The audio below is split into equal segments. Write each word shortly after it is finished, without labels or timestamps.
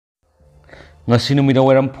ngasi numida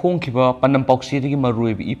wairam phongkiba panam pauksidagi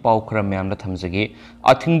maruibi ipau khara myamda thamjage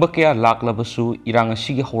athingba kya laklabasu irang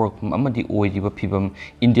asigi horakphum amadi oiriba phibam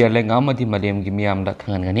India lenga amadi malemgi myamda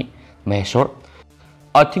khangangani mehsor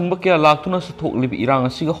athingba kya laktuna sathoklibi irang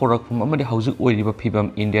asiga horakphum amadi haujuk oiriba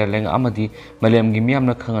phibam India lenga amadi malemgi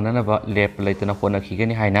myamna khangananaba lep laitana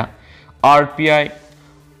honakhigani haina RPI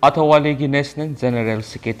Athawalegi National General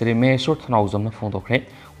Secretary Mehsor Thanaujamna phongdokre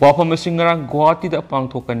wafam singarang Guwahati da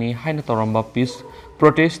pangthokani haina toramba peace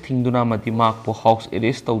protest thingduna mati makpo house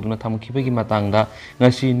arrest tawduna thamkhibagi matangda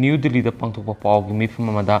ngasi New Delhi da pangthokpa pawgi mifam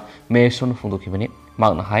amada Mehsor phongdokhibani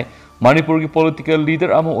makna hai Manipur ki political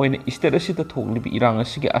leader ama oina state asida thoklibi irang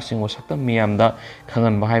asigi asingwa sakta miyamda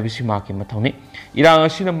khangan bahaibisi maki mathawni irang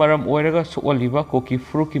asina maram oiraga sokwaliba Kuki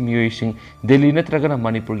Fruki miyoising Delhi natragana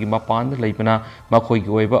Manipur ki mapanda leibana makhoi gi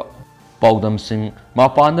oiba paudam sing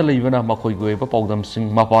mapanda leibana makhoi gi oiba paudam sing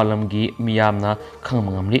mapalam gi miyamna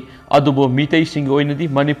khangmangamni adubo Metei sing oinadi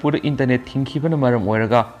Manipur internet thingkhibana maram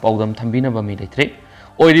oiraga paudam thambina ba mi leitre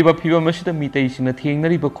oiriba phibam asida Metei singna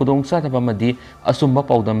thengnariba khudong sadaba madi asumba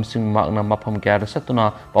paudam sing makna mafam kya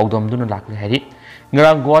satuna paudam duna lakli hari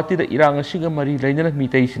ngarang Guwahati da irang asiga mari lainana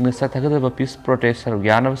Metei singna sathagadaba peace protest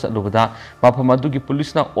sarugyanaba salubada mafam adugi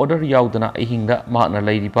police na order yaudana ahingda makna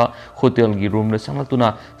lairiba hotel gi room na sanglatuna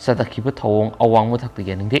satakhiba thawong awangma thakta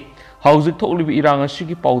yaningde hauzik thoklibi irang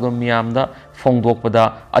asigi paudam miyamda phongdokpada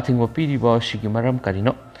athingba piriba asigi maram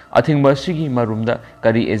karino athingba asigi marumda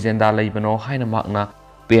kari agenda laibano haina makna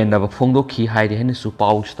Penaba phongdokhi hairi hainasu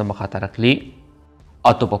pausita makha tarakli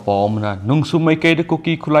atopa pawmna Nungsum meikei da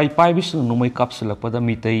Kuki khutlai paibasinna Nongmei kapsilakpada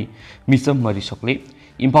Metei micham mari Sokl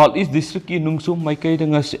Imphal East District ki Nungsum meikei da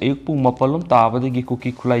ngasi ayuk pung mapalom tabadagi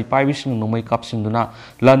Kuki khutlai paibasinna Nongmei kapsingduna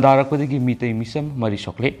landarakpadagi Metei micham mari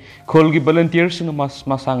Sokl kholgi volunteers singa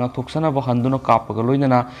masanga thoksana ba handuna kapaga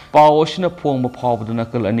loinana pawosina phongba phawbaduna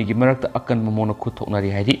kal anigi marakta akan mamona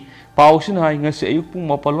khuthoknari hairi Pausina hai ngasi ayuk pung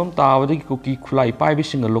mapalom tabadagi Kuki khutlai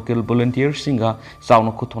paibasinga local volunteers singa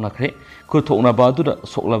sauna khuthoknakre khuthokna baduda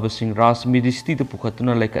soklaba sing ras midisty da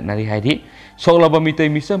pukhatuna laikatnari hairi soklaba Metei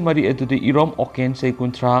micham mari adude irom oken sei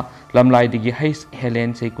kuntra lamlai digi hais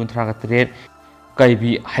helen sei kuntra ga tret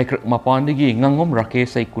kaibi haikrak mapandagi ngangom rake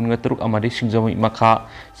sei kunga truk amari singjami makha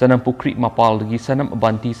sanam pukri mapal dagi sanam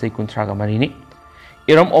banti sei kuntra ga marini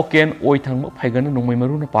irom oken oi thangma phaigana Nongmei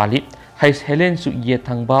maru na pali hais helen su ye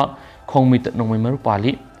thangba khongmit Nongmei maru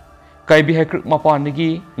pali kaibi haikrak mapandagi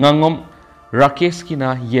ngangom Rakesh kina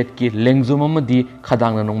yet ki lengjum amadi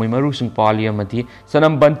khadangna Nongmei maru sing pali amadi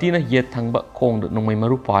sanam banti na yet thangba khong Nongmei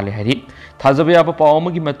maru pali hari thajaba yaba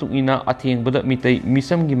pawamagi matung ina athengbada Metei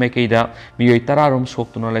micham gi meikei da miyoi 10 rom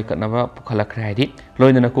soktuna laikatnaba pukhalakre hari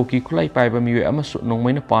loinana Kuki khutlai paiba miyoi amasu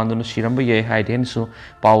Nongmei na panduna siramba ye haiden su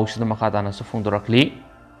pawsida makadana su phongdorakli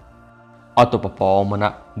atopa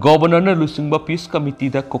pawmana governor na lusingba peace committee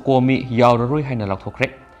da kokomi yauraroi haina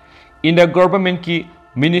lakthokre in the government ki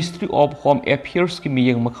Ministry of Home Affairs ki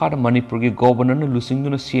miyeng makhada Manipur ki governor na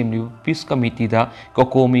lusingduna CMU peace committee da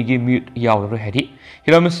kokomi gi mute yauraroi hari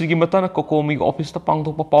hiramasi matana kokomi office ta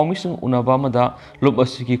pangthokpa pawmising unaba mada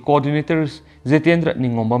lupasi ki coordinators Zetendra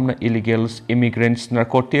Ningomamna illegals immigrants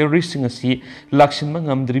narco terrorists asi laksinma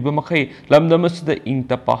ngamdriba makhai lamdamasida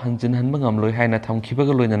ingtapa hanjinhanma ngamloi haina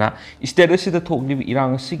thamkhibaga loinana state asida thoklibi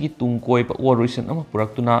irang asigi tungkoiba waroisan ama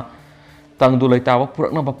puraktuna Tangdulai tawa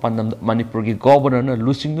purakna pandam Manipur ki governor na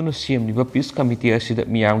lusingduna CMU peace committee asida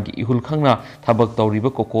miyam gi ihul khangna thabak tawriba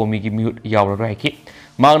kokomi gi mute yauraroi ki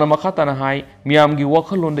magna makhatana hai miyam gi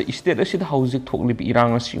wakhalonda state asida hauzik thoklibi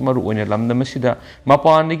irang asi maru oina lamdam asida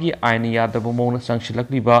mapanigi aina yadaba mona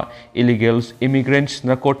sangsilakliba illegals immigrants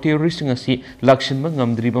narco terrorists asi lakshinma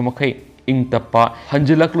ngamdriba makhai ingtapa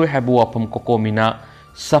hanjilakloi habu wapam kokomina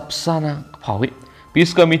sapsana phawi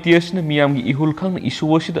peace committee asina miyam gi ihul khangna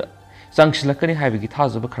issue asida Sangsilakani haibigi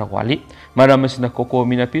thajaba khara wali maramasina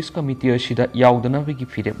kokomina peace committee asida yaudanabi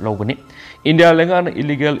firep logani India lengana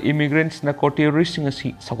illegal immigrants na terrorists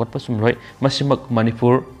asi sakotpa sumloi masimak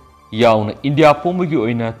Manipur yauna India pombugi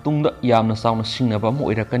oina tungda yamna sauna singnaba mo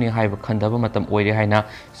oirakani haiba khandaba matam oire haina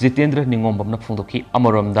Zetendra Ningombamna phongdoki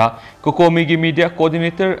amaromda kokomi gi media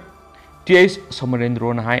coordinator TS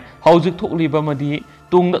Somarendro na hai hauzik thokliba madi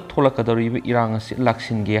tungda tholakadariba irang asi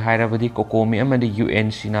laksinge hairabadi kokomi amadi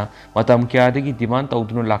UN sina matam kyadagi demand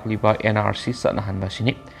tawduna lakliba NRC sanahanba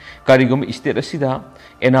sini karigum state asida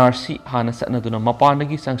NRC hana sanaduna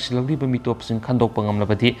mapanagi sangsilakliba mitopsing khandokpa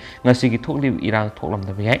ngamlabadi ngasigi thokliba irang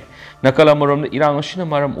thoklamdaba yai nakala marom irang asina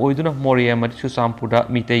maram oiduna Moria madi Susampurda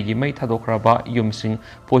Metei gi mai thadokraba yumsing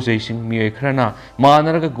pojaising miyoi khrana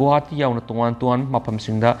manaraga Guwahati yauna tuan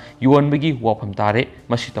mapamsingda yuanbagi wapam tare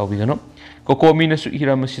masi tawbigano kokomi na su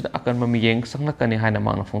hiramasida akan mamiyeng sanglakani haina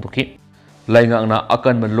mangna phongdoki Laingangna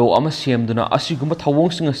akan lo ama siamduna asiguma thawong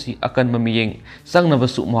singasi akan mamiyeng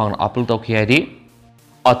sangnabsu mahang apel tawkhiyari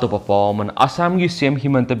atopa pawman Assam gi sem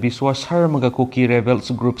Himanta Biswa Sharma ga Kuki rebels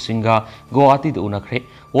group singa Guwahati da unakre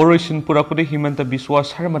Orishin Purapuri Himanta Biswa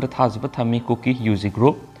Sharma da thazba thami Kuki UG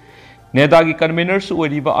group Nedagi conveners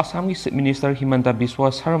oiriba Assam gi minister Himanta Biswa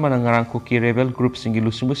Sharma na ngarang Kuki rebel group singi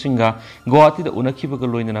lusingba singa Guwahati da unakhiba ga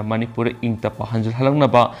loinana Manipur ingtapa hanjal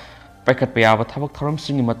halangnaba paikat payaba thabak thoram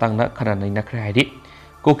singi matangna khana nainakre haidi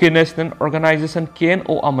Kuki National Organization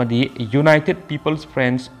KNO amadi United People's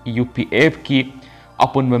Friends UPF ki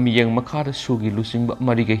apun mamiyang makara sugi lusing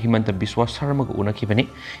mariga Himanta Biswa Sharma ga unakibani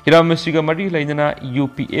hiramasiga mari lainana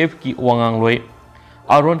UPF ki wangangloi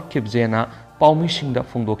Aron Kibjena paumishingda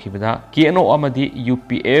phongdokhibada KNO amadi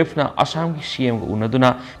UPF na Assam gi CM ga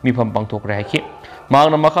unaduna mifam pangthokre haiki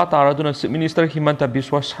mangna maka taraduna Chief Minister Himanta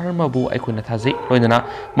Biswa Sharma bu aikuna thajai loinana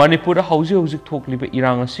Manipur da hauji thokliba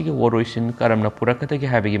irang asigi woroisin karamna purakatagi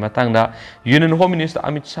habigi matangda Union Home Minister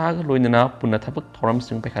Amit Shah ga loinana punna thabak thoram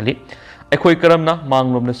sing pekhali aikoi karamna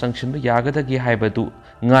manglomna sanctionba yagadagi haibadu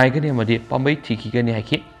ngaigani amadi pambai thikigani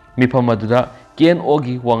haiki mifam aduda KNO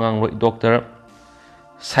gi wangangloi Dr.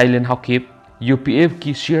 Silent Hakip UPF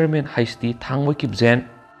ki chairman Haisti Thangwai Kibjen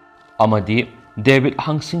amadi David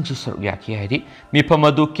Hangsing su saruk yaki haidi mifam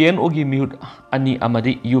adu KNO gi mihut ani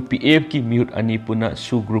amadi UPF ki mihut ani puna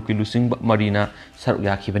su group ki lusing marina saruk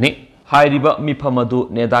yaki bani hairiba mifam adu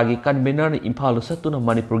nedagi convener na Imphal satuna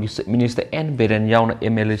Manipur gi minister N Beren yauna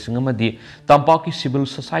MLA sing amadi Tampak ki civil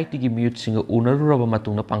society gi mihut singa unaruraba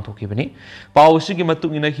matungna pangthoki bani pawsi gi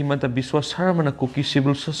matungina Himanta Biswa Sharma na Kuki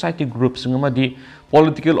civil society group sing amadi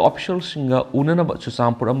political officials singa unanaba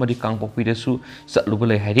chusampur amadi kangpokpi desu satluba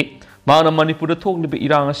lei haidi Mana Manipur da thokliba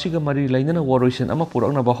irang asiga mari lainana woroisin ama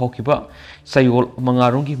puraknaba hawkiba sayol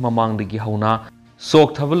mangarunggi mamangdagi hauna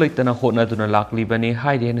sok thaba laitana hotnaduna laklibani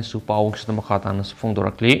haidena su pawngsna makhatana su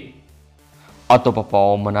phongdorakli atopa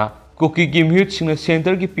pawmana Kuki gi mihut singna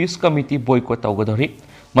center gi peace committee boycott tawgadori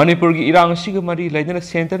Manipur gi irang asiga mari lainana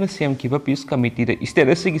center na semkiba peace committee da state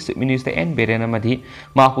asigi Chief Minister N Beren amadi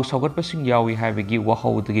maku saugatpa sing yawi haibagi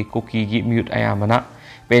wahawdagi Kuki gi mihut ayamana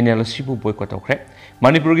panel asibu boycott tawkhre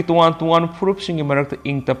Manipur gi tuan furup singi marakta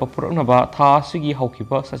ingtapa puraknaba tha sigi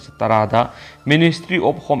hawkiba sachitarada Ministry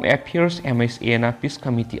of Home Affairs MSA na peace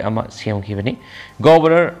committee ama semkhibani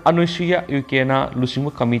Governor Anusuya UK na lusingma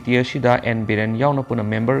committee asida N Beren yauna puna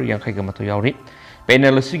member yankhai ga mato yauri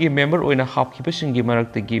panel asigi member oina hapkhiba singi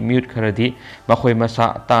marakta gi mute kharadi makhoi masa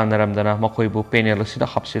tanaramdana makhoibu panel asida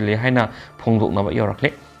hapsile haina phongdoknaba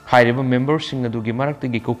yorakle Hairiba members sing adugi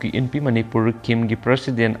maraktagi Kuki NP Manipur Kim gi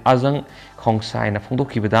President Ajang Khongsai na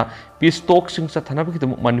phongdokibada peace talk sing sathanaba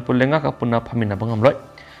kitam Manipur lenga ka punna phamina bangamloi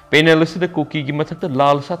panel asida Kuki gi mathakta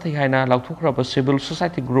lal sathai haina lauthokraba civil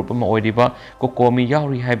society group ama oiriba kokomi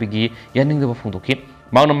yauri haibigi yaningdaba phongdoki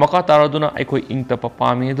mangna maka taraduna aikoi ingtapa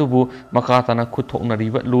pami adubu maka tana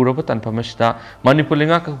khuthoknariba luraba tanphamasida Manipur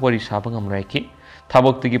lenga ka wari saba ngamraiki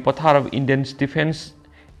thabaktagi patharab Indian Defense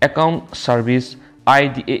Account Service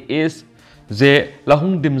IDAS je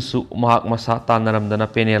lahung dimsu mahak masa tanaramdana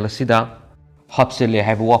panel asida hapsele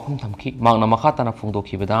haibu wafum thamki mangna makhatana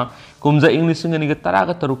phongdokhibada kumja English ngani ga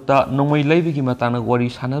taraga tarukta nongmei leibigi matana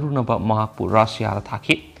wari sanarunaba mahakpu Russia ra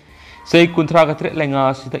thaki sei kunthra ga tre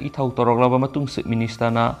lenga asida ithau toroglaba matung Chief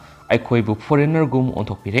Minister na aikhoibu foreigner gum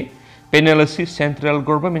onthokpire panel asi central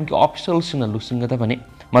government ki officials sina lusinga bani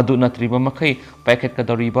madu natriba makai packet ka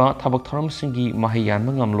doriba thabak thoram singi mahayan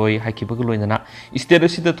mangamloi haikibag loinana state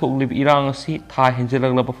asida thoglib irang asi tha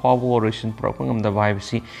henjelaglaba fawo operation program da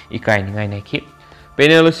vibesi ikai ningai naiki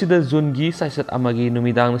panel asida June gi saisat amagi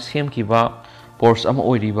numidang semkiba force ama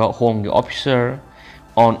oiriba home gi officer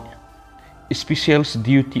on special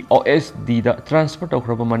duty OSD da transfer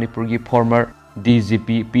tawkraba Manipur gi former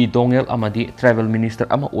DGP P Dongel amadi travel minister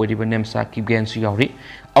ama oiriba nemsa kibgen su yauri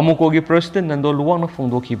amuko gi president nando luwang na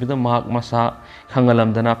phongdokhibida mahak masa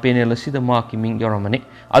khangalamdana panel asida ma ki ming yoramani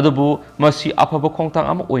adubu masi afaba khongtang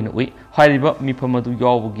ama oina ui hairiba mifamadu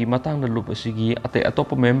yawgi matangna lup asigi ate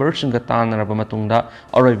atop members singa tanaraba matungda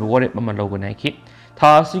aroiba warep ama loganaiki tha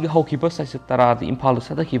asigi hawkiba saisa taradi Imphal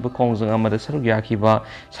sadakhiba khongjang amada saruk yakhiba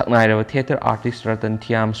saknairaba theater artist Ratan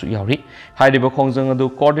Thiam su yauri hairiba khongjang adu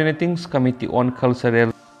coordinating committee on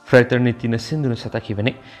cultural fraternity na sinduna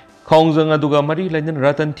satakhibani khongjang aduga mari lainan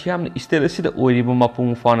Ratan Thiam na state asida oiriba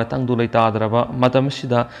mapung fana tangdu laitadraba matam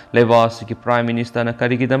sida lebasigi prime minister na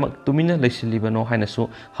karigidamak tumina leisilibano hainasu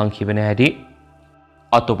hangkhibani hadi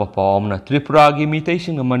atopa pawmna Tripura gi Metei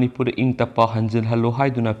sing Manipur ingtapa hanjil hallo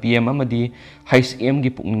haiduna PM amadi HM gi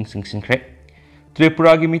pukning singkre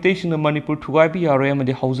Tripura gi Metei sing Manipur thugai yaro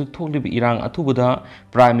amadi haujuk thoklib irang athubuda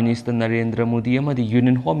Prime Minister Narendra Modi amadi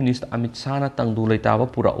Union Home Minister Amit Shah na tangdu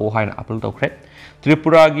leitaba pura o haina appeal tawkhre.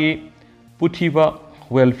 Tripura gi Puthiba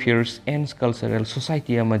Welfare and Cultural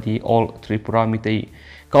Society amadi All Tripura Metei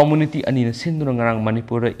Community anina sinduna ngarang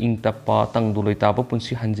Manipur ing tappa tangdu leitaba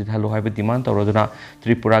punsi hanjin halu haiba demand tawraduna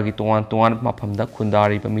Tripura gi tongan mafamda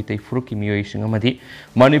khundari ba Metei furuki miyoi sing amadi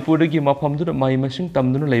Manipur gi mafamduna mai masing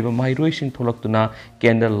tamduna leiba mairoi sing tholaktuna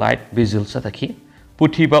candle light vigil satakhi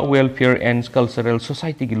Puthiba Welfare and Cultural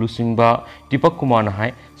Society gi lusingba Deepak Kumar na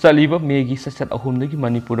hai saliba megi sasat ahumdagi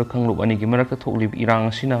Manipur khanglup ani gi marakta thoklib irang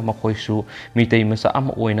sina makhoisu Metei masa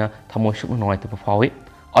ama oina thamoisuk nongaita pafawi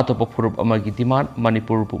atopa furup amagi demand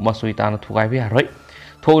Manipur bu masoi tana thugai be haroi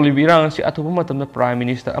thoklib irang si atopa matamna Prime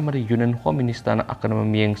Minister amari Union Home Minister na akanama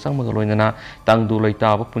mieng sangmaga loinana tangdu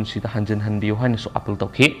leitaba punsida hanjin hanbiu haina su appeal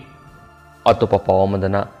tawkhi atopa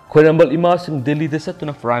pawamadana Khorambal Ima sing Delhi da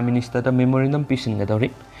satuna Prime Minister da memorandum pisin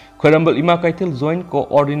gadori Khorambal Ima Kaitel Joint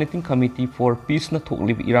Coordinating Committee for Peace na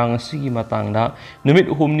thoklib irang asigi matangda numit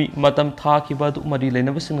humni matam thakiba du mari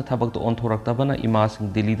leinaba sing thabak to onthoraktabana Ima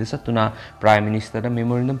sing Delhi da satuna Prime Minister da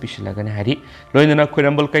memorandum pisilagani hari loinana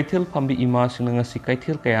Khorambal Kaitel phambi Ima sing ngasi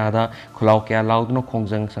Kaitel kayada khulau kya lauduna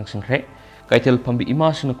khongjang sangsingkhre Kaitel phambi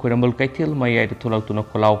Ima sing Khorambal Kaitel mayai da tholaktuna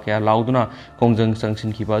khulau kya lauduna khongjang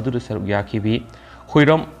sangsinkhiba adu saruk yakhibi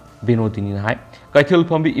Khoiram Benodini hai Kaitel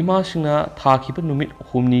phambi Ima singna thakiba numit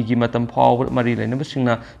humni gi matam phawr mari leinaba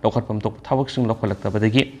singna lokhatpam tok thawak sing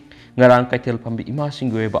lokhalaktabadagi ngarang Kaitel phambi Ima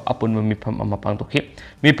sing goeba apunma mipham ama pangtokhi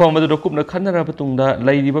mipham adu dokupna khanara batungda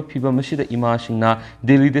leiriba phibam asida Ima singna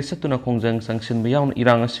Delhi de satuna khongjang sangsin bayaun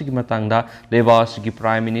irang asigi matangda leba asigi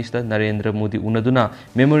Prime Minister Narendra Modi unaduna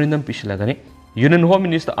memorandum pisilagani Union Home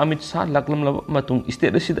Minister Amit Shah laklam matung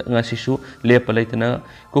state asida ngasisu lepa leitana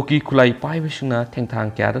Kuki khutlai paibasinna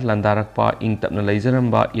thengthang kya landarakpa ingtapna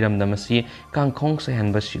leijaramba iramdamasi kangkhong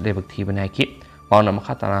sehanba si lebak thibana ki pauna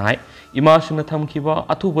makhatana hai Ima singna thamkiba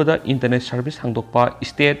athubada internet service hangdokpa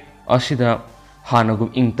state asida hanagum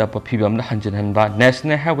ingtapa phibamna hanjinhanba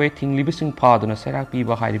National Highway thinglibising phaduna serak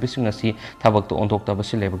piba hairibising asi thabakto ontokta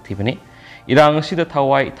basi lebak thibani Irang asida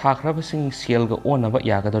thawai thakrabasing selga onaba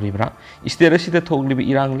yagadoribra state asida thoglibi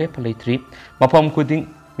irang le palaitri mafam khuding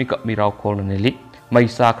mikap mirau koloneli mai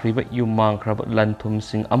sakriba yumang khraba lanthum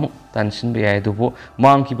sing amu tansin be dubo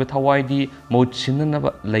mangkiba thawai di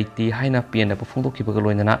motsinanaba leiti haina piana pa phongdokiba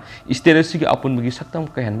loinana state asigi apunbagi saktam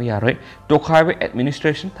kahanba yaroi tokhaiba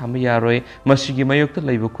administration thamba yaroi masigi mayokta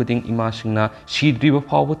leiba khuding Ima singna sidriba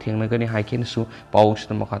phawba thengnagani haikenasu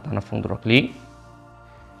pausna makhatana phongdorakli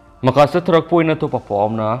Makasa truck poina to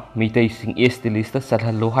performna Metei sing East list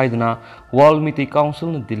salhallo haiduna World Metei Council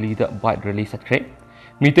na Delhi da bite release atkre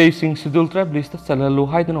Metei sing schedule tribe list salhallo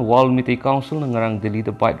haiduna World Metei Council na ngarang Delhi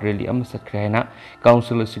da bite rally am satkre na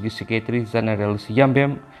council sigi secretary general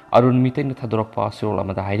Yambem Arun Metei na thadorakpa Sokl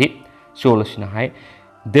amada haidi Sokl sina hai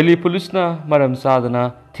Delhi police na maram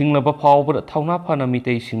sadana thinglaba phawba thawna phana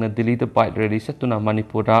Metei sing na Delhi da bite rally satuna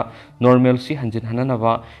Manipur da normalcy hanjin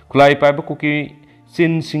hananaba khulai paiba Kuki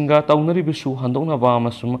Sin singa taunari bisu handongna ba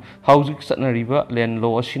masum hauzik satnariba len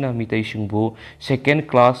law asina Metei singbu second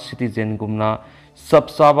class citizen gumna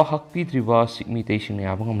sabsaba hakpi driba sik Metei sing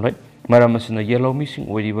ya bangamlai maram asina yellow missing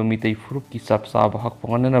oiriba Metei furup ki sabsaba hak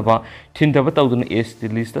pangana ba thindaba tawduna est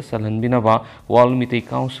list salhan binaba World Metei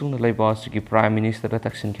Council na laiba sigi Prime Minister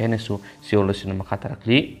taksin khenesu Sokl asina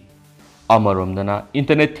makhatarakli Amaromdana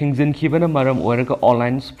internet thingzin khibana maram oiraga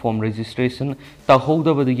online form registration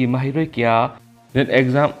tahodabadagi mahiroi kya net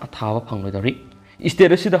exam athaba phangdori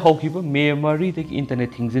state asida hawkiba May Mari dagi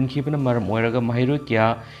internet thingzin khibana maram oiraga mahiro kya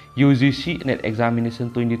UGC net examination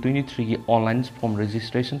 2023 gi online form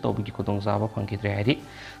registration tawbigi khotong jaba phangkidre hari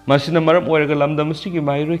masina maram oiraga lamdam sigi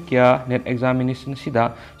mahiro kya net examination sida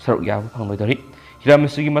saruk yaba phangdori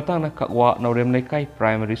hiramsigi matangna kakwa naurem lekai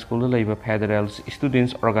primary school leiba federal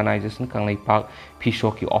students organization kanglai park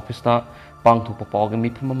pishoki office ta pangthopa pawga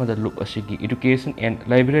mitham amada lup asigi education and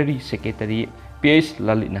library secretary PH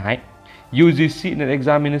Lalit Nahai UGC net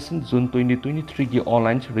examination June 2023 gi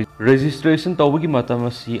online registration tawbagi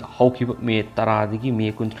matamasi hawkiba May 10 dagi May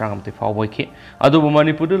 13 te fawboike adubu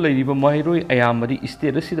Manipur da leiriba mahiroi ayamari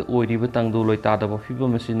state asida oiriba tangdo loitadaba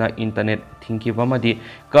fibam asina internet thingkiba madi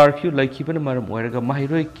curfew laikibana maram oiraga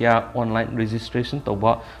mahiroi kya online registration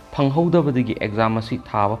tawba phanghodabadagi exam asi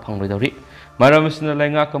thaba phangloidori Maram asina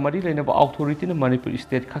lainga kamari lainaba authority na Manipur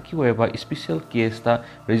state khaki oiba special case ta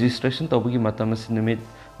registration tawbagi matam asinamit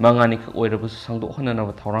mangani khak oiraba sangdo hanana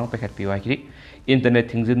thorang pakhat piwaikri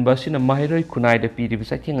internet thingzin basina mahiroi kunai da pi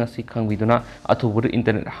ribisa thinga si khangbiduna athubur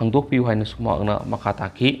internet hangdok piu haina sumagna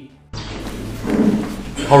makata ki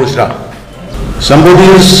Horusra somebody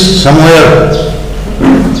is somewhere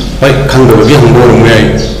like Kangdagi Hangor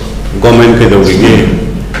May government Kedawigi,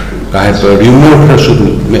 I have a remote person,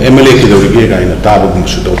 MLA Kedawigi, I in a Tabak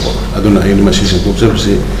Sudopo. I don't know any machines of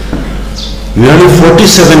observancy. Nearly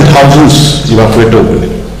 47,000 evacuated openly.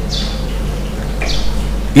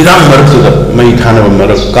 Iran Marak to the Maitana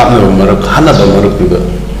Marak, Kana Marak, Hanaba Marak to the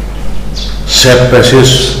Sep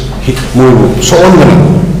Passes, hit move, so on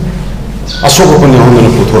them. Asoko Panyana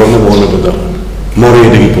Putorana Bonabada, Mori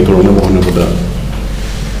de Putorana Bonabada,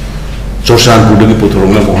 Joshan Pudagi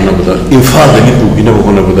Putorana Bonabada, Infal the Pugina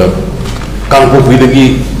Bonabada, Kanko Vidagi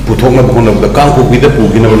Putona Bonabada, Kanko with the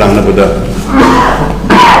Pugina Lanabada,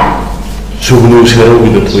 Sugunu Shero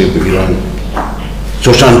with the Toy Iran,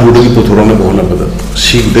 Joshan Pudagi Putorana Bonabada,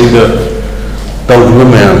 Sikh Dega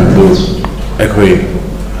Tauman to Equi.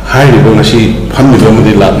 Highly going to see Pammy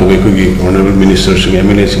Latin honorable ministers and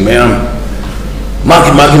MLAs, ma'am.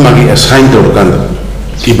 Maki assigned to Uganda.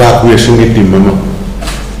 Evacuation team, Mama.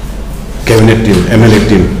 Cabinet team, MLA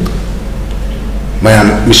team. Ma'am,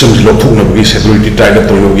 Micham Lopunogi, security tied up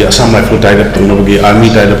Tonogi, Assam Rifle tied up Tonogi, Army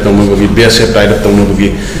tied up Tonogi, BSF tied up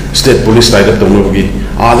Tonogi, State Police tied up Tonogi,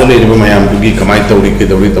 other lady Mayam to be Kamaito,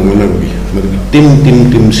 the Rita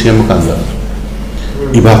Tim Siamakanda.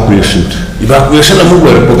 Evacuation a move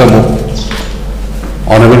where Pogamo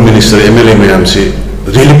Honorable Minister MLA Mayamsi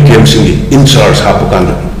relief camps in charge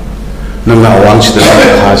Hapukanda Nanga Wanch the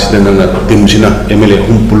Has then Timjina MLA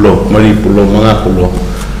Humpulo, Marie Pulo, Mangapulo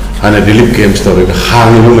and a relief camps to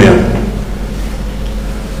Hangumea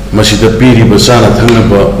Masita Piri Basana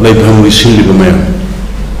Tanaba Latham with Silibamea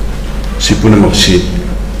Sipunamoxi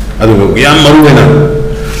Adu Yamaruena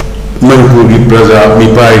Manipuri Praza,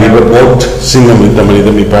 Metai River Port, Singam Tamari, the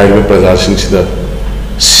Metai River Praza, since the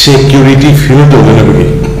security field of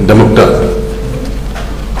the Mukta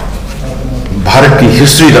Bharati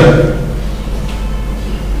history.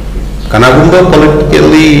 Kanagunda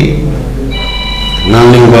politically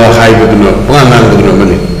Nanglinga high with the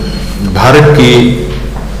money. Bharati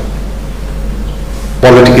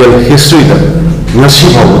political history.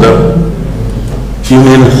 Nasiba, the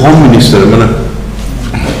Union Home Minister.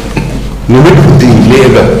 Numit the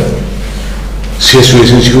labor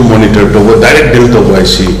situations you monitor over direct delta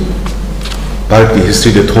YC Bharati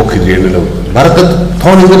history the talk in the end of Bharat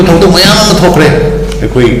Tony will talk to Mayama Tokre, a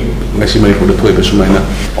quick Maximum for the Toy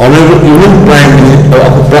Honorable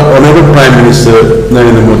Prime Minister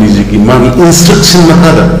Narendra Modi Ji Mani instruction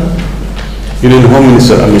Mahada Union Home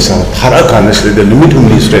Minister Amisa Harakan the limit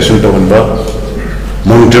administration to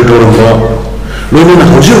monitor to Lona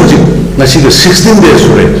Hoji, I see the 16 days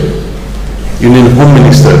already. Union Home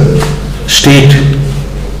Minister, State,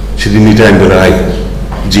 Shidinita and the Rai,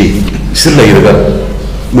 G, still like that,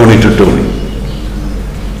 monitor to me.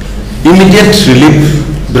 Immediate relief,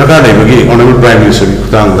 Brakada, Honorable Prime Minister,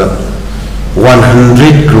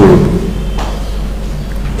 100 crore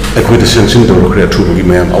equity sanction to create 2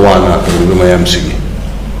 Mayam, Awana, to Mayam Sigi.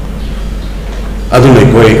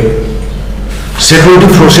 Adunakoi, security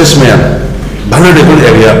process Mayam, vulnerable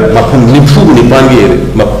area, Mapum Nipu Nipangi,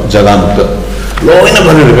 Jagamka. Law in a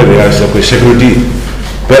vulnerable areas like security,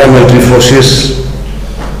 paramilitary forces,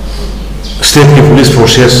 state police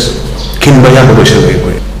forces, Kimbaya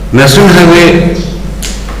National Highway,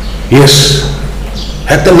 yes,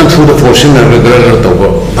 had them through the fortune and regular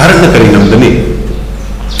Togo, Baranakarinam Dani,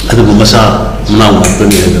 Adumasa, now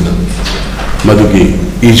Maduki,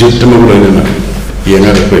 Egypt, Tamagurana,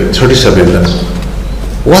 Yana 37.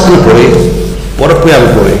 What a parade, what a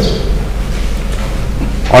parade.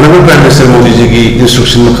 Honorable Prime Minister Modi Ji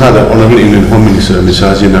instruction Makada, Honorable Indian Home Minister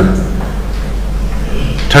Misajina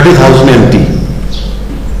 30,000 MT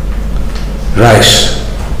rice,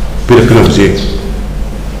 Pirkanabji,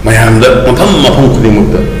 Mayanda, Matam Mapung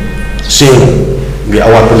Kudimuta, sing the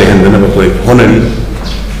Awapole and the Navapo, Honori,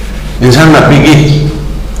 in Sana Pigi,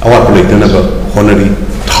 Awapole, the Nava, Honori,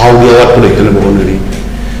 Taudi Awapole, the Nava Honori,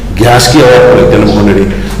 Gaski Awapole, the Nava Honori,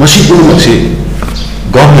 Mashipu Maxi,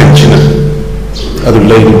 government China. Other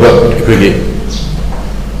lady,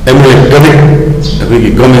 every government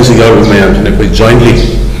government jointly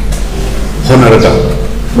Honorata,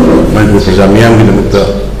 my group is a Miam in the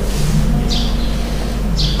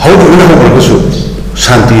how do we know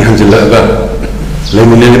Santi Hanjalaga,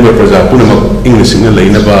 Lemon Praza, Punama, English in a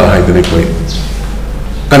Lainaba, Hyderabad.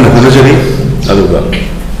 Can Honajari, Aduga,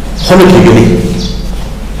 Honaki,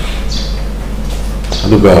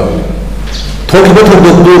 Aduga, talk about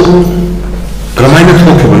Kramina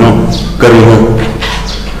Tokyo, Karino.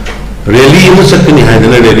 Really, you must have been had a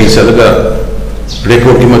lady Salaga,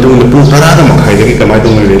 record him at the Puntarada Makai, Kamaito,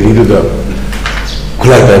 really to the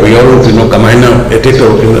Khutlai, we all know Kamina, a taker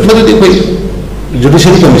of him. But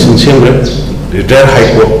Judiciary Commission sempre, retired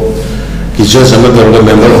High Court, ki judge ama daroga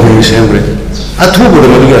member of the sempre. Athu bodo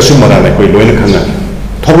mari asu marana koi loina khanga.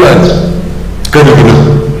 Thogla kadu kina.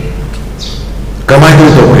 Kamai tu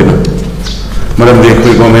to kina. Maram de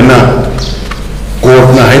koi government na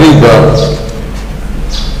court na hai ba.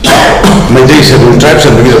 Metei scheduled tribes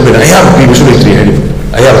and the I have people should be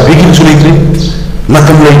I have big insulitary.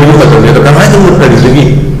 Matam lay bilu matam le to kamai tu mut kadi lagi.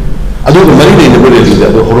 Adu mari ne boleh lihat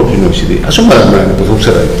adu horok university. Asu marana ne betul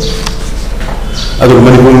serai. Adu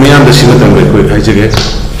mari pun mian de sini tam koi hai jage.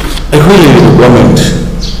 Aku ni government.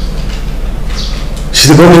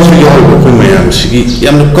 Sini government ni orang koi mian sigi.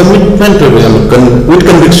 Yang commitment tu yang with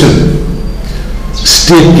conviction.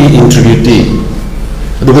 State ki integrity.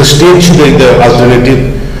 Adu state sudah the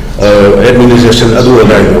alternative administration adu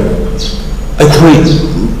ada itu. Aku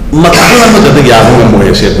masalah macam tu yang aku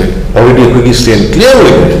mahu siapa. Already aku ni stand clear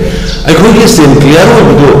oleh. Aku ni stand clear oleh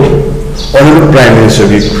betul. Honorable Prime Minister,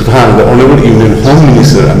 Honorable Union Home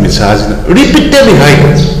Minister, Amit Shah, repeatedly high,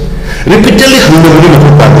 repeatedly humble with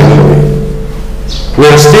party. We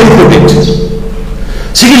are stand for it.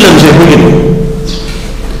 Sikil lam se begini.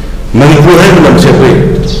 Manipur hai lam se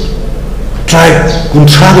begini. Try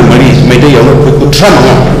kuntra ke mari, Metei yang kuntra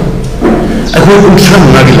mana. Aku kuntra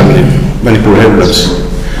mana ke lam ni. Manipur hai lam se.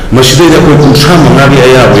 Masjid itu aku kuntra mana ke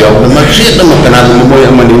ayah ayah. Masjid nama kanan nama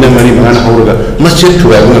yang mana ni mari mana hauraga. Masjid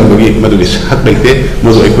tu aku nak bagi madugis hak baik te.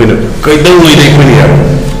 Madu aku ni kau dah mulai dah aku ni ya.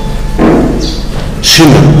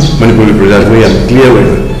 Sini Manipur berjaya aku yang clear way.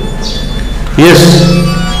 Yes.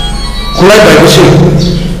 Khutlai paibasinna.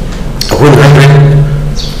 Aku ni kan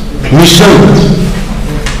micham.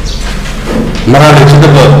 Marah itu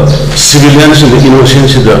dah civilians dan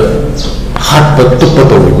innocents itu hard betul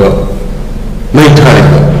betul juga.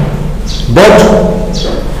 Meikei. But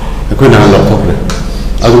aku nak lapor le.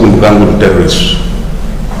 Aku bukan guru teroris.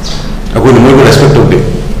 Aku ni mungkin respect tu deh.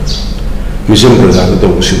 Micham berjaya tu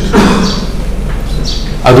usin.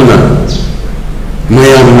 Aku nak,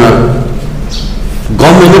 saya nak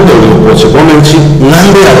government itu boleh government sih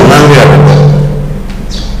ngambil apa.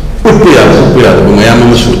 Upaya tu saya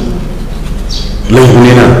masuk. Lain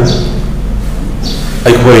ni na.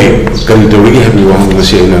 Aku kami tu lagi happy wang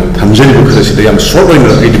masih na. Hamzani bukan sih yang short way na.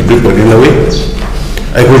 Ini brief bagi lawi.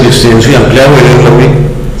 Aku di stage yang clear way lawi.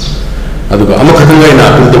 Aduh, amak kata lagi na.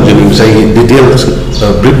 Aku tu jadi saya detail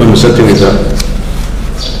brief manusia tu kita.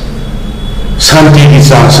 Santi di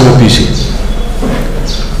sang semua pisi.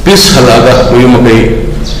 Pis halaga mui meikei.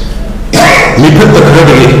 Mipet tak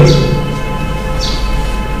lagi.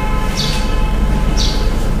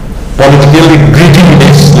 Politically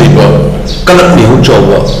greediness lepa. Kalat ni hujan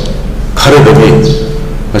wa. Khare lagi.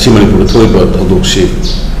 Masih Manipur tu iba thodok si.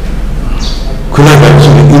 Khutlai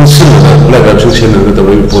paibasinna insin ada. Khutlai paibasinna sih nak kita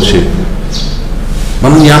beri posi.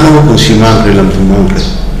 Mana yang mau pun singang kelam tu mangkle.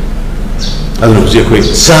 Aduh, jadi kau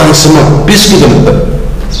sang semua bis kita muda.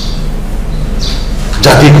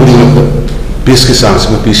 Jati kuri muda. Bis kita sang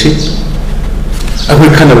semua bisi. Aku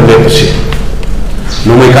ikan nak beli bisi.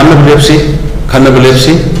 Nongmei kan nak beli bisi. Kan nak beli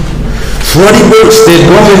bisi. 44 state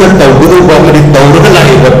government tahu betul bahawa di tahu dah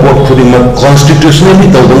lagi buat kuri mak constitutionally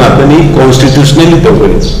tahu dengan apa ni constitutionally tahu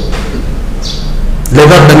ni.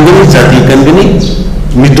 Lepas kan gini jati kan gini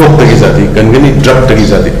mitok lagi jati kan gini drug lagi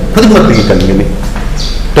jati. Kau mak lagi kan gini.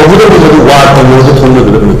 Tahu betul wah tahu betul thon nak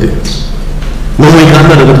betul betul. Nongmei kan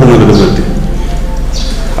nak betul thon nak betul betul.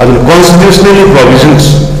 Aduh constitutionally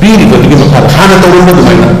provisions pilih betul kita mak hana tahu betul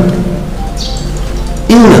mana.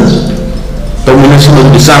 Inna tahu mana sih nak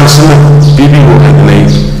disang semua bibi bukan ni.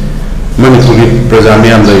 Manipur perjalanan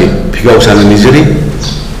yang dari pihak sana Nigeria.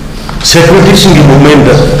 Security singgih movement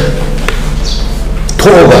dah.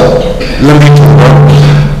 Thoga lebih thoga.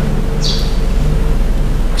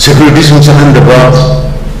 Security singgih dah.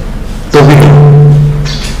 Tapi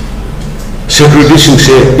security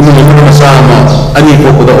sih ini mana sama ani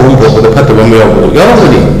pokok dah orang pokok dah patut bangga orang ya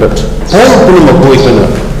orang ni but all pun makoi kena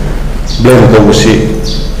blame tahu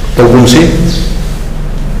sih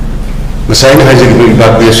masai ni haji kita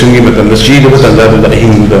ibarat biasa ni macam dah sih lepas tanda dah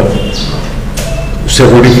hindu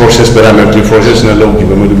security forces paramilitary forces na logi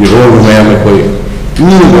bermain di role macam makoi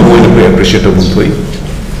ni bermain lebih appreciate pun tu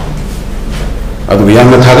aduh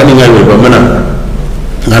yang nak thakkan ni ngai bermain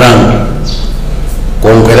ngarang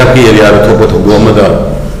konkret ki area thok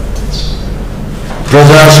amada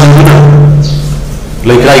praja sanguna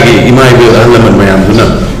laikai gi imai be alaman mayam duna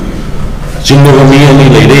chinno mi ani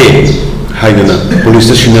leire haidana police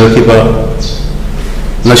station ki ba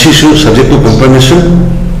nasi su subject to confirmation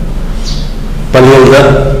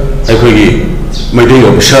palyoda aikoi gi Metei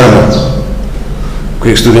officer ma ko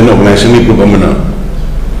student organization ni group amana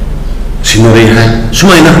sinare hai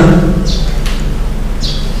sumaina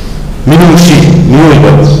minusi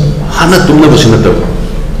miyoiba hana tumnabasi nataba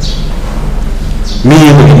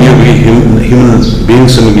human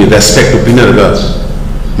beings amagi respect pinaraga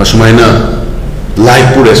masumaina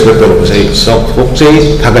life pu respect tawba sai sokse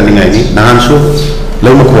thaganingai ni nahansu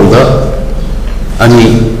launa khonda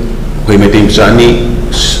ani koi Metei mcha ani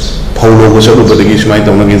phaulo go salu badagi sumai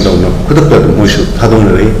tawna gen tawna khudak ta moisu thadong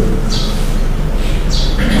rai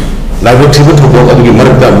life thibu thobo adugi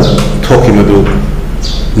marakta thoki madu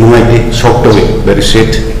nungai te sok tawe very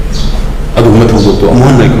set adu ma thobo to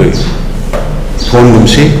amon nai koi phone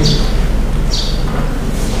numsi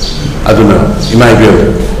aduna imai bel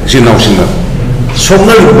sinau singa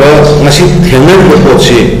somna ba ngasi thengai ko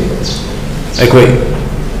potsi aikoi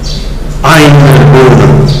ain na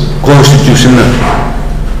constitution na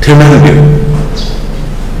thengai be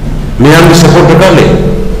miyam bi support prakale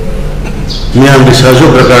miyam bi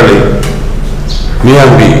sajo prakale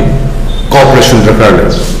miyam bi cooperation prakale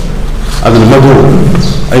aduna madu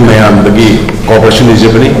ai mayam dagi cooperation is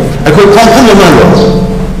jabani aikoi kham na malo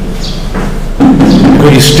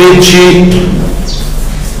koi state chi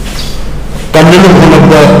kamnena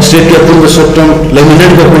bhonaba state ya purva sottam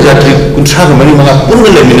laminate ga project kuncha ga mari manga purva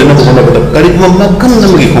laminate na bhonaba kari mamma kam na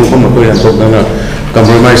magi khongkom ko yan tokna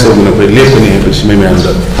compromise ko na ko lepani he bisme me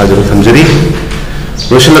anda hajaru thamjari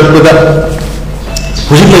roshalakpada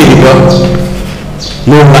hujik lai ba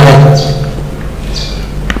no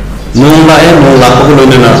la ko lo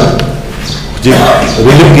na hujik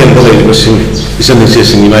relief gen ko lai ko sing isa ne se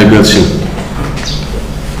sing mai bil sing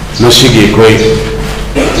nasigi koi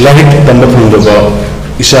lahik tanda phangdaba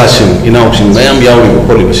isa sing inau sing mayam yawi ko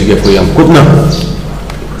poli basige ko yam kutna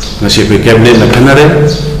nasi ko cabinet na khanare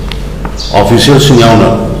official sing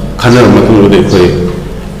yauna khanar matul de koi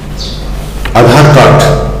aadhar card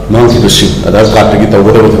mang ki sing aadhar card ki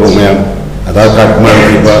tawda ko mayam aadhar card ma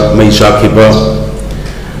ki ba mai sa ki ba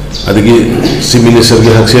adigi sim minister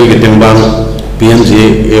ki haksel ki tembang PMJ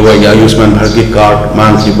ewa ya Ayushman Bharat ki card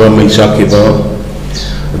mang ki ba mai sa ki ba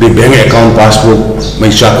the bank account passbook mai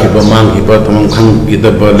shak hiba mang hiba tamang khang ida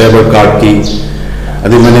labor card ki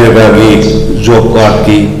adi maneba gi job card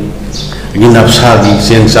ki gi napsa gi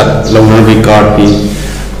sensak lawna bi card ki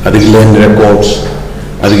adi land records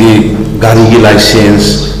adi gari gi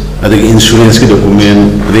license adi insurance ki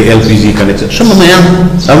document adi LPG connection sama mayam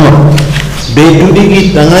ama be dudi gi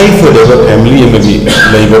tangai for the family amagi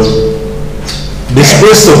labor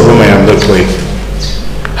disperse of mayam the koi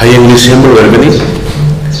hayang ni symbol wergani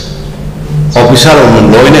officer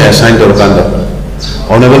on loine assign to kanda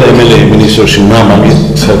honorable MLA minister Singma magi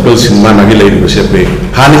circle Singma nagi lai ko se pe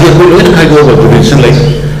hani ke ko loine khai go position like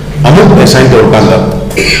amuk assign to kanda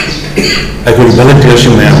ai ko volunteer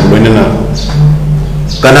sim me loine na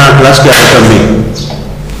kana class ke atam mi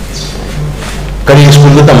kari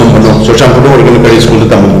school ta tamam bano social photo organ kari school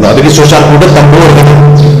ta tamam bano adiki social photo tambo organ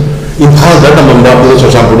imphal da tamam ba pura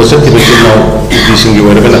social photo se tibe sinna teaching gi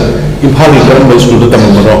wala bana imphal ni karam ba school ta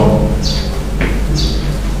tamam bano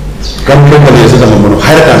kamlo kali se tamam bano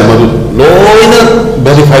haira kan madu loina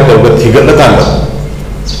verify kar ba thigat la kan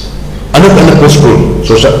anak ko school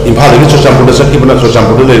social imphal gi social photo se ibna social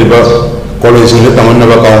photo le ba college le tamanna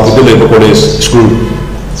ba ka photo le ba college school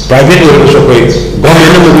private or so koi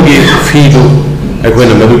government madu gi fee do ai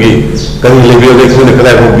na madu gi kari le bi de ko ne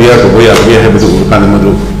kala ko biya ko boya biya he madu kan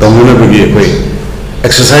madu tamuna bi gi koi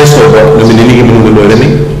exercise to ba ne minini gi manu lo re ni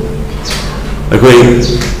ai koi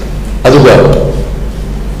adu ga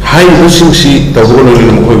hai using si tawro lo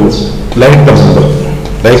ni ko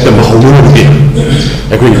like the mahulu bi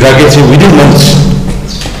ai koi graduate se within months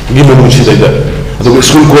gi manu chi da adu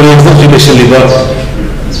school ko ne ko specially ba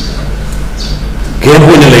kaya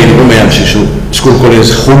po nila yun po mayam sisu school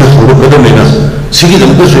college hulu ko dami na sige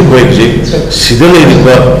dam ko siya ko ekje sida na yun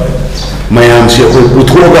ba mayam siya ko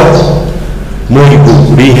utho ka mo ko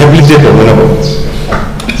rehabilitate ko na po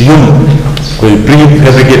yun ko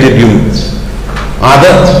prefabricated yun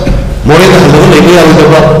ada mo rin na halaga na iya ito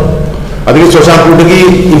ba adagi social food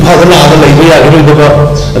ki imphal na ada laibo ya gino ito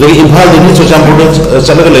ba adagi imphal din social food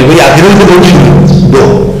sa laga laibo ya gino ito do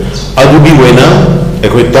adugi wena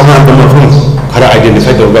ekoi tongan to mafum khara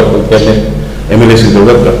identify करगा पहले MLA से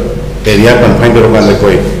करगा area confine करगा ले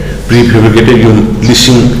कोई prefabricated unit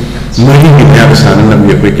listing मही की नया सामान ना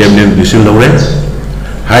भी कोई cabinet decision लोगे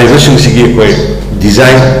हाई वर्षन से की कोई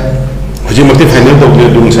design मुझे मत फाइनल तो भी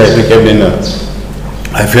दूर से कोई cabinet ना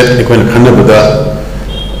I felt एक कोई खाना बता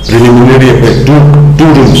preliminary कोई two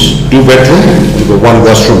rooms 2 bedroom और 1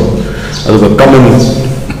 washroom और कोई common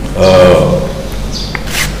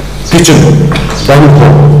kitchen dining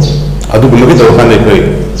hall अदुगुमगे तो खाने कोई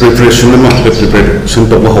preparation में हम preparation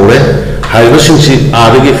तो बहुत हो रहे हाइबसिंगसी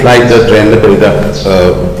आदगी फ्लाइट द ट्रेन द करिदा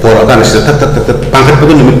पोर अकान से तक तक तक पांखट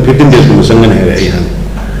पदु निमित 15 डेज को संगन है आई हान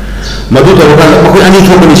मधु तो का कोई अनि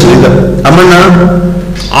थोकनी सिदा अमना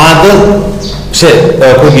आद से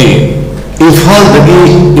कोगी इम्फाल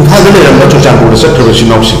दे रंबा चोचांपुर सत्रब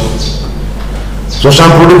सिनोक्सी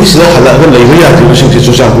चोचांपुर की सिदा हला अगर लेबे याति बिसिंग से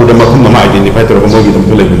चोचांपुर द मखम मा आइडेंटिफाई तोर मोगी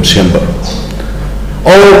दम लेबम सेंबा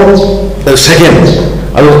और सेकंड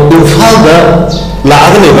अलो इम्फाल द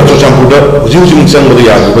लाग ने बच्चों चांपुदा हुजी मिक्संग बदे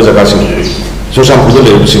याद को जगह से जो चांपुदा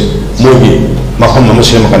ले उसे मोगी मफम मम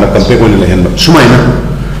से मकान कंपे को ले हेन सुमाइना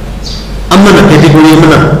अमन कैटेगरी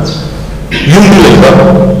मना युम लेबा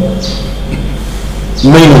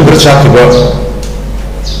मैं नगर चाखबा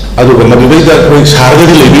अदुगा मदुबैदा कोई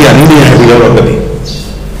सारगदि लेबि यानी ने है बिलो रगदि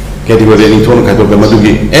कैटेगरी नि थोन खातो बे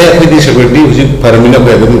मदुगी ए खैदि सेक्रेटरी हुजी फरमिना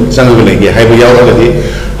को एकदम संग लेगे हाय बया रगदि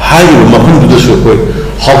हाय मफम दुद सो कोई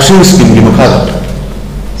हाउसिंग स्कीम की मखा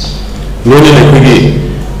लोने ने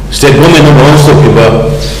state government announce तौखिबा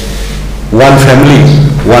one family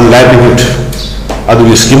one livelihood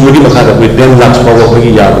अदुगी scheme की मखा 10 लाख फाव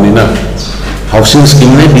अखोगी याबनिना हाउसिंग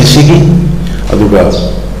स्कीम ने बीसी की अदुगा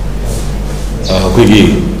अखोगी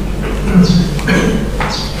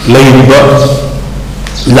लेरिबा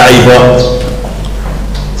Laiba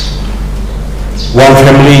one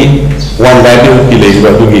family one livelihood की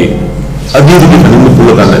लेरिबा अदुगी अदुगी फनिम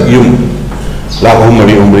पुलकाना युम लाख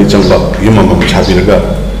मरी उमरी चंबा युम अमम छाबिरगा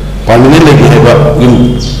परमानेंट लेगी है युम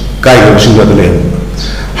काय सिंगा दले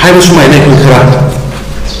हाय सुमाइना कि खरा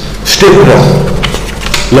स्टेप खरा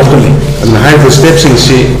लोकली अन हाय स्टेप सिंग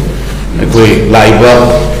सी कोई लाइबा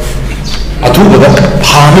अथुबदा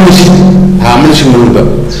हामन सिंग मुंदा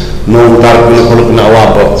नो तारकुना खोलकुना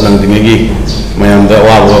अवाब नंदिनेगी मयंदा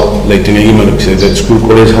अवाब लेटिनेगी मनुक्से स्कूल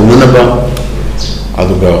कॉलेज हमनबा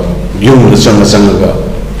अदुगा युम संगा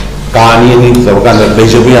कानी नि सबका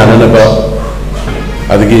लेजबी आननबा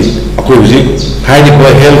अदगी अखोई हुजी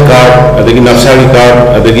हाइदिबा health card अदगी nursery card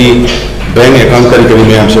अदगी bank account करी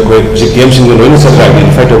मैम से कोई जी गेम सिंग लोइन सब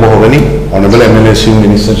आइडेंटिफाई तो होगनी ऑनरेबल एमएलए सिंग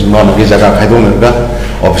मिनिस्टर नॉन की जगह खाइदोनगा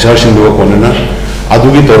ऑफिसर सिंग दो कोनना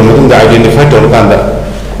अदुगी तोर मतुंग आइडेंटिफाई तोर कांदा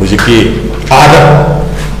हुजी की आदा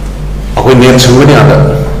अखोई नेम संगनी आदा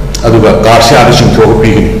अदुगा कार से आदा सिंग थोक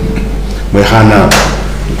पीगनी मैं हाना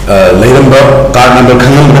लेरंबा कार्ड नंबर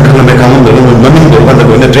खंगम ममिंग दो कांदा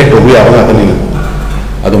कोई ट्रैक हो गया होगा तनी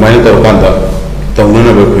अदुमाइन तोर कांदा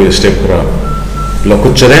तौनना बे कोई स्टेप करा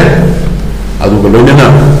लकुचरे अदुगा लोइना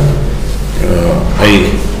आई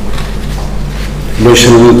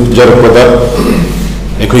लोशन जरपदा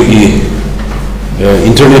एकोई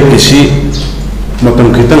इंटरनेट किसी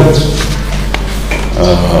मतम खितंग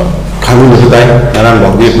खानु बताय नारायण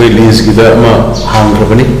बाबू कोई लीज की हांग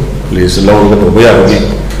रबनी लीज लौरगा तो बया बगी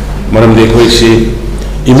मरम दे कोई सी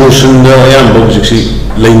इमोशन दा याम बगजिक्सी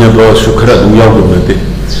लेनबा सुखरा दुम याव नते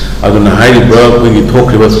अदुना हाइबा कोई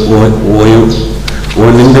थोखिबा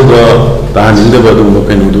ओ निंदबा तानिंदबा दुम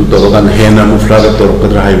कनु तो हेना मुफ्राग तो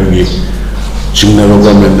कदरा हाइबगी चिंगना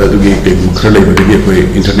गवर्नमेंट अदुगी के मुखर लेबदगी कोई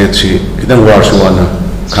इंटरनेट से किदंग वारसुवाना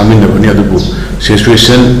खामिनबनी अदुबु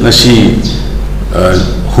सिचुएशन नसी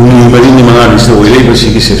हुनी बरी नि मना लिसे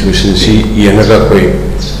ओइलेबसी की सिचुएशन सी येनगा कोई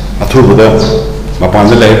अथुबदा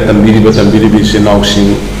मपान लाइ तंबीरी से नाउसिंग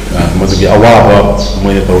मदुगी अवाबा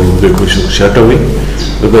मय तौरुबे कोइसु share तौई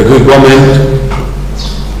the government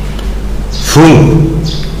full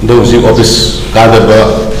doji office कादबा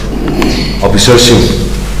officer Singh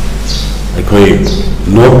कोई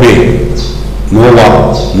नो पे नो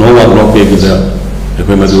वर्क नो पे गिदा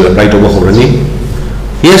कोई मदु अप्लाई तो होरनी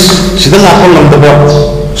यस सिदा लाखों लंदबा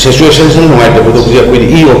सिचुएशन से नुआई तो कोई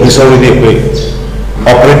ई ऑफिसर रे कोई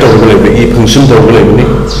ऑपरेटर बोले ई फंक्शन तो बोले बनी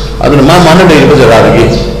अदन मा माने दे बजरा गे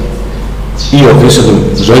ई ऑफिस तो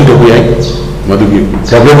जॉइन तो हुई मदुगी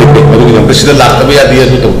प्रॉब्लम है मदुगी हम सिदा लाख बया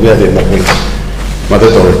दिया तो बया दे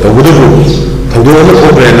मदद तो बुदु थदो न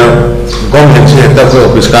प्रोग्राम गवर्नमेंट से हेक्टर को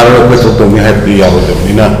ऑफिस कार्य को तो में है भी याव तो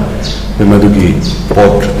निना पे मदुगी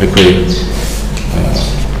पोर्ट कोई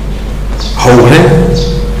हाउरे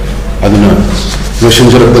अदना lotion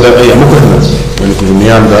जरपदा ay amukana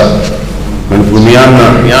Manpur मियामना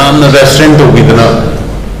यामना restaurant तो बिदना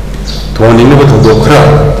थोनिंग को थोदो खरा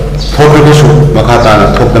थोबेसु मखाताना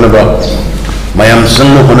थोकनबा मयाम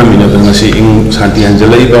संग होना मिनदनसी इन शांति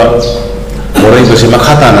हंजलैबा बोरै बसे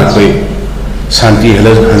मखाताना कोई शांति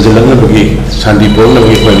हंजलंगबगी शांति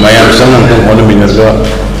पोलबगी कोई मयाम संग अंतन होना मिनरगा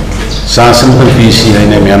सासन पर पीसी है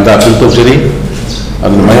ने मयामदा अपन तो जरी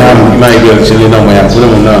अन मयाम इमाइगल चलेना मयाम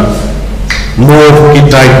पुरमना मोर की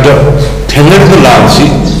टाइप थेंगर तो लांसी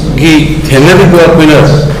कि थेंगर को कोइना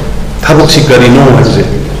थबक सी करिनो हसे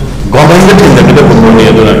गवर्नमेंट थेंगर के बोलने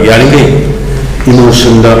अदुना यानी के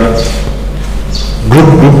इमोशन दा group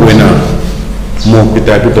होना मोक की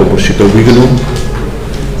टाइप तो बुशी तो बिगनो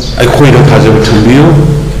आई कोई ना था जब ठंडियो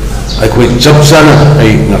आई कोई जब जाना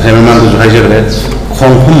आई ना है मैं मान लो हाई जगह है खों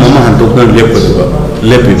हम मम्मा हम तो अपना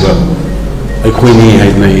लेप बिबा आई कोई नहीं है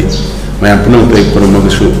नहीं मैं अपना पे पर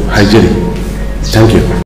मगसु हाई जरी थैंक यू